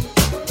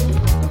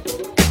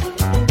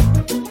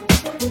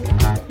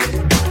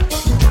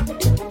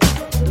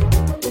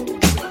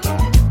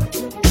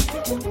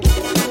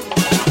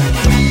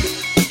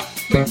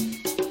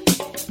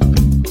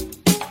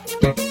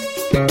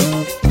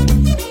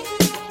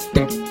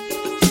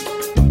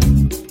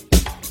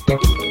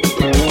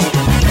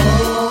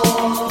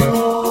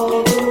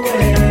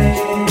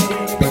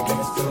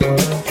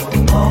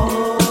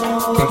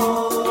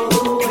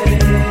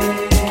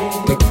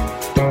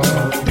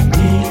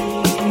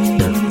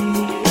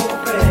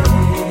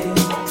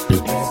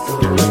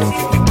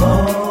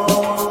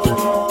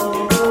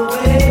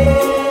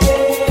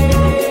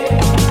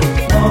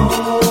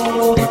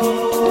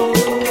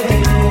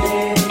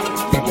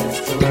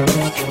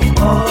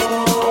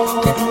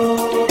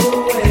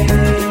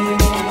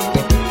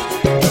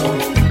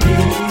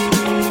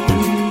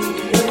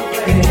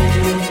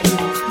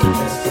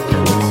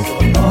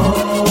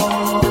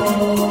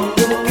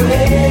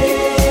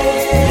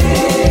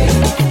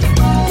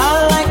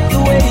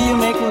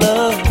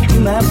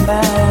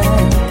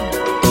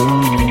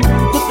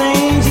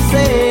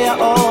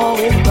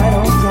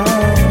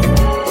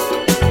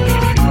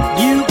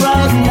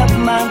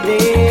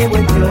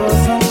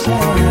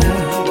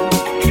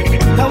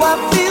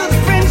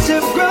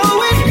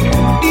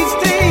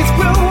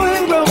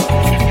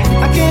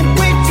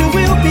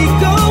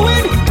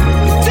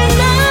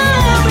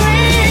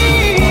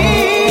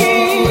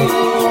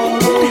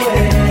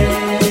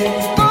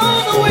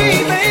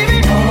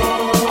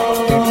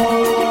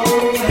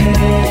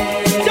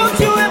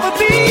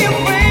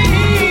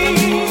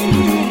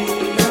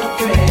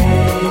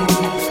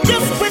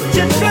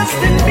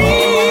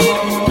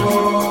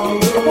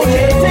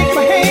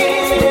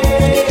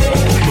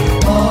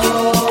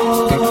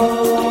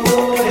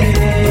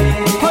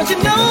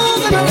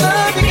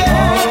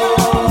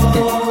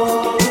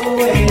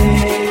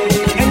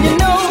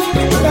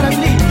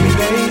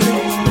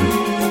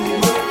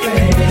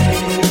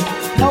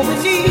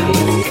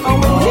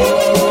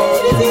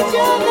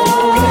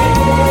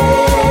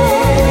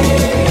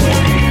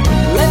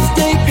 Let's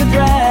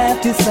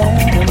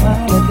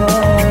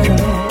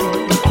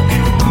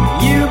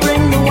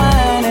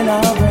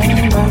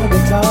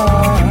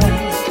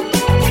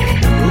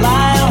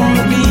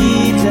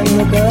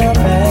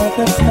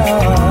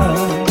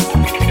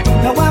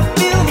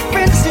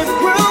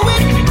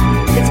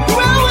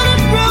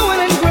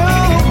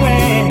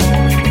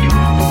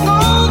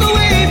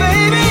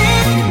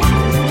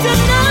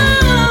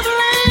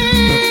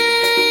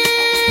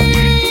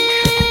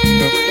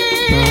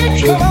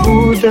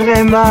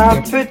es ma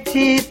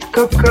petite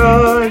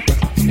cocotte,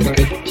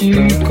 que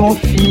tu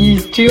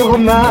confitures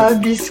ma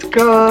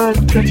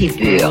biscotte.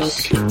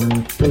 Tiburce,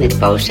 vous n'êtes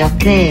pas au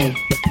Châtelet.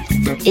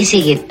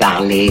 Essayez de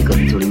parler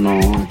comme tout le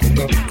monde.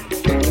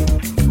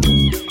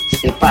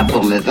 C'est pas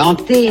pour me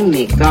vanter,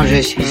 mais quand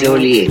je suis au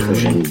lit et que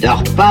je ne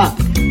dors pas,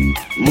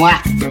 moi,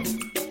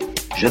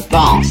 je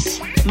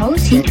pense. Moi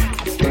aussi.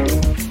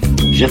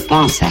 Je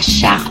pense à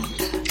Charles.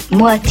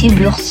 Moi,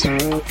 Tiburce.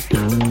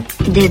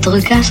 Des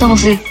trucs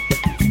insensés.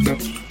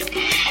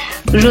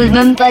 J'ose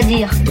même pas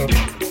dire.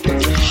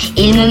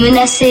 Il me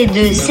menaçait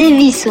de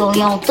sévices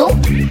orientaux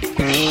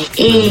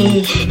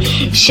et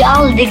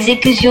Charles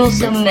d'exécution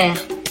sommaire.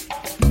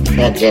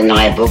 Ça te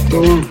gênerait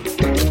beaucoup.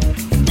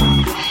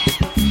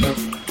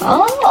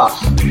 Oh,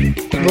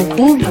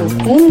 beaucoup,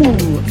 beaucoup.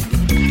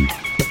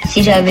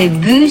 Si j'avais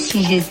bu,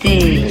 si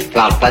j'étais... Je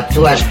parle pas de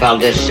toi, je parle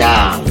de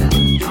Charles.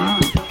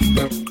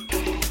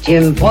 Tu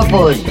me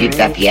proposes du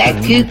papier à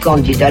cul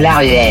contre du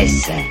dollar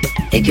US.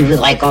 Et tu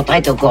voudrais qu'on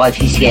traite au cours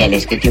officiel.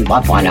 Est-ce que tu me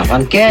prends pour un enfant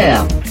de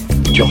cœur?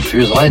 Tu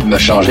refuserais de me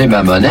changer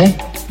ma monnaie?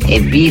 Et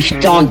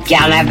bifton de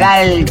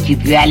carnaval, tu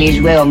peux aller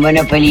jouer au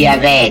Monopoly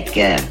avec.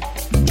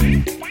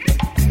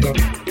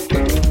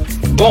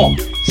 Bon,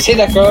 c'est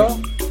d'accord.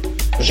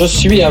 Je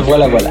suis un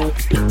voilà.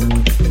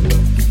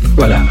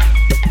 Voilà.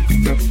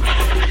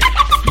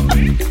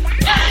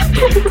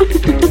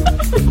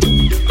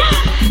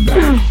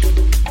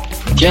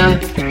 Tiens,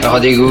 un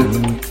rendez-vous.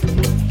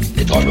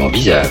 Étrangement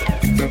bizarre.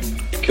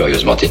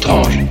 Curieusement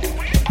étrange.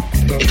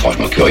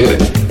 Étrangement curieux.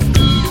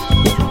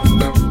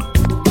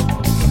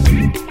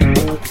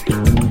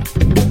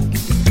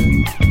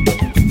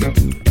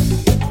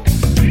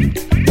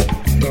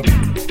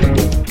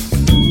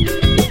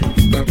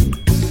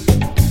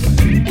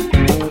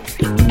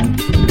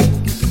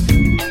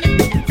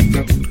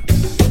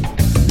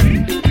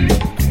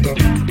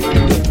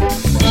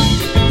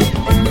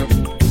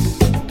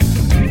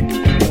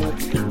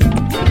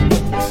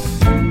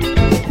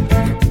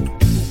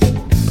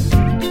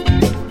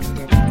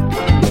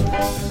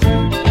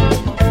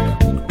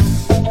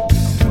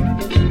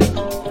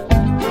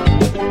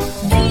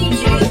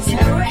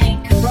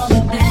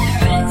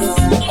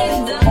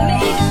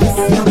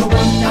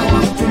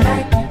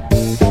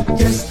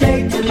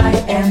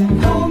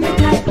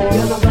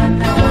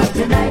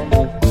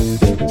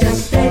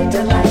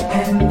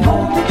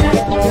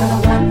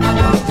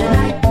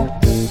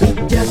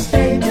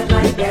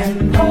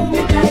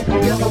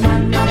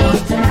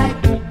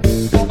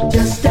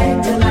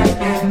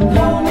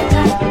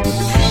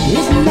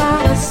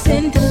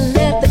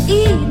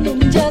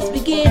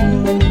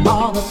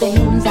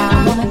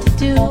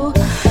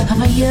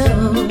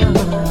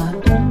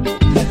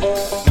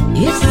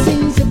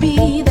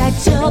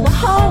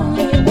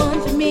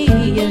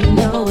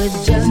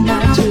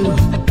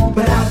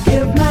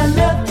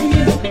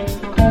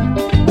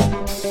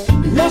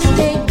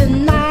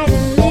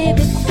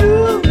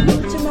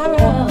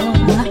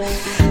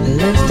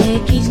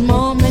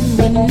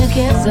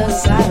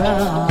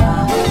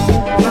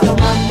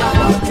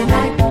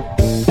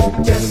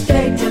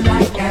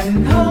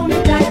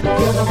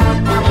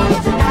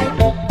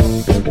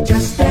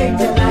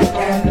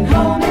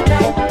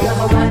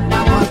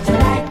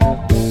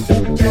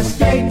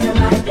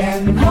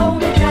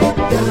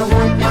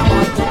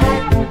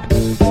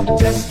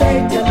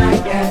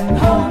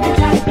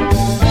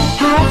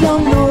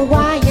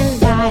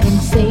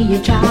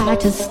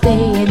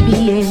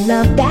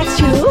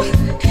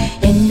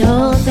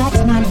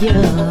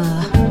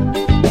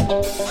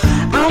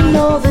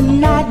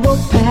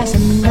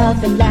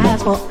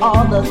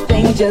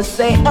 Just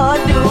say I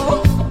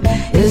do.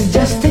 It's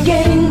just a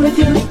game with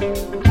you.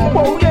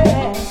 Oh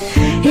yeah.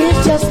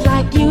 It's just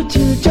like you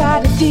two try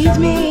to tease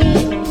me.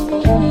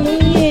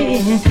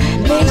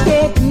 They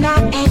stay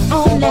tonight and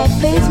only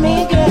please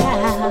me,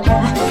 girl.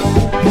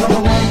 You're the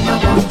one I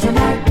want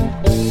tonight.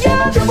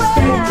 You're the one.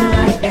 Stay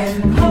tonight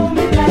and hold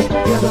me tight.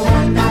 You're the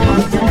one I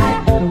want tonight.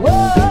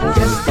 Whoa.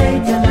 Just stay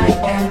tonight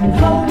and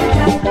hold me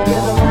tight.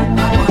 You're the one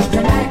I want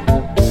tonight.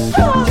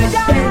 Just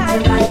stay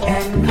tonight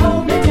and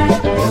hold me tight.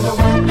 You're the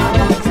one I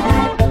want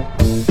tonight.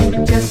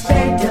 Just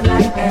stay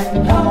tonight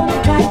and hold me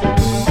tight.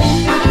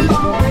 I'm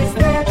always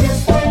there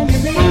just when you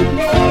need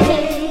me.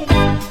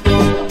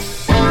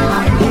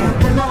 I give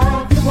the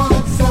love you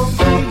want so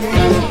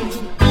freely.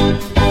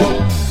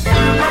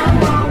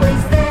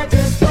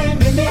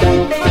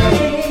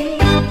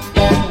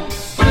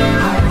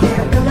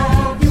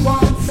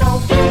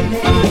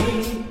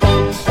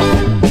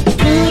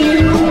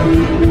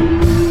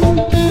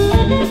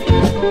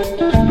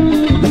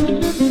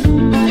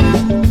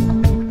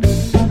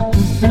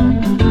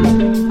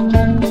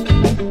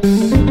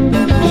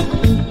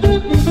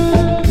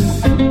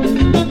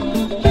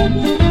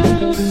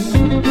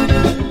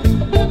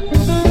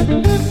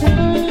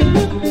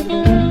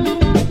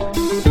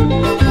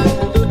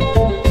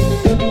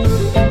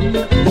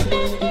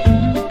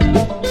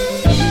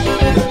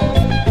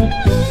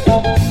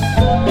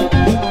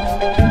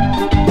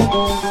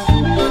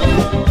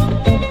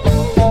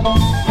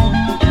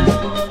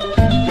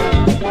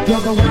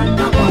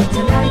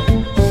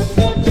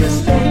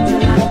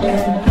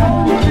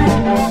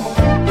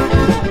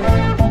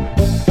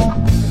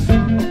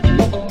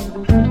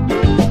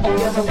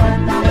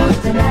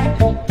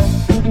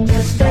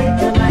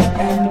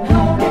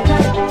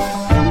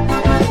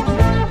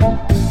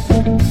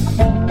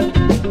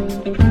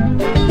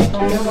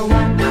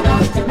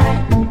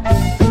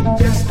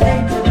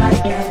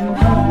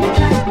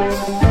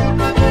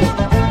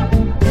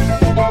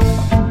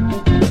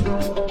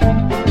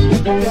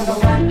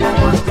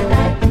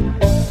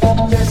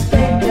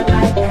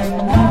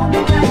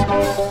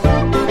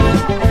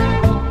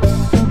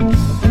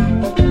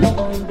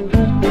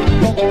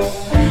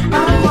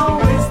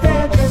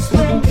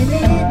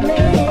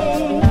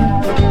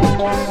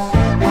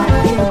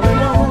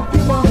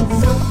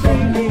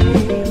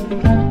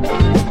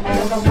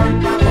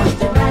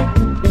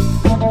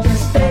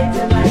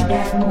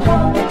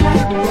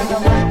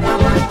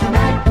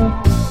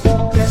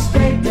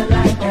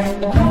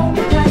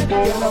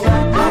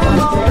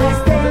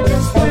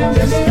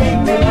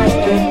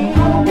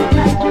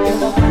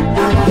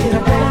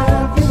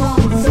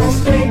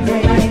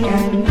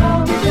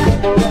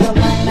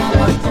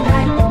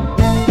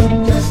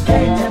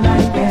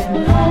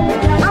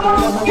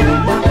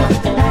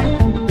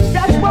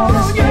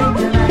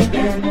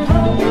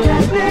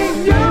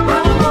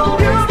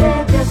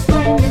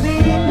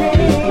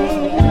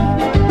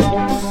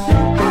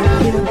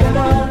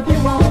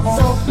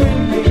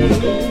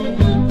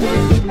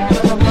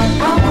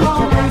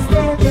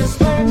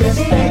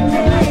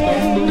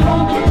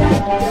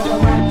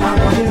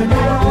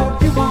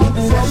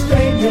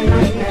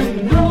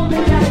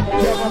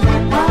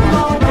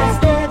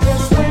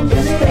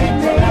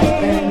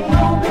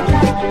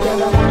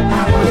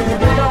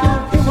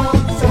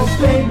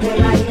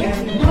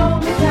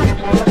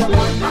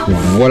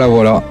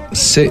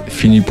 c'est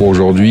fini pour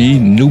aujourd'hui.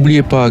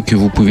 N'oubliez pas que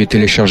vous pouvez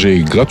télécharger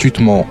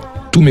gratuitement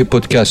tous mes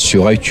podcasts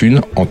sur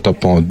iTunes en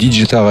tapant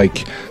DJ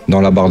Tarek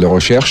dans la barre de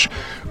recherche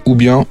ou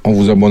bien en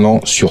vous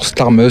abonnant sur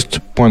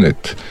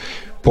starmust.net.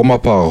 Pour ma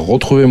part,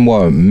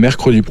 retrouvez-moi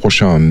mercredi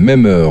prochain,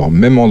 même heure,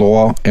 même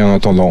endroit, et en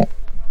attendant,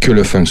 que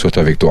le funk soit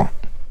avec toi.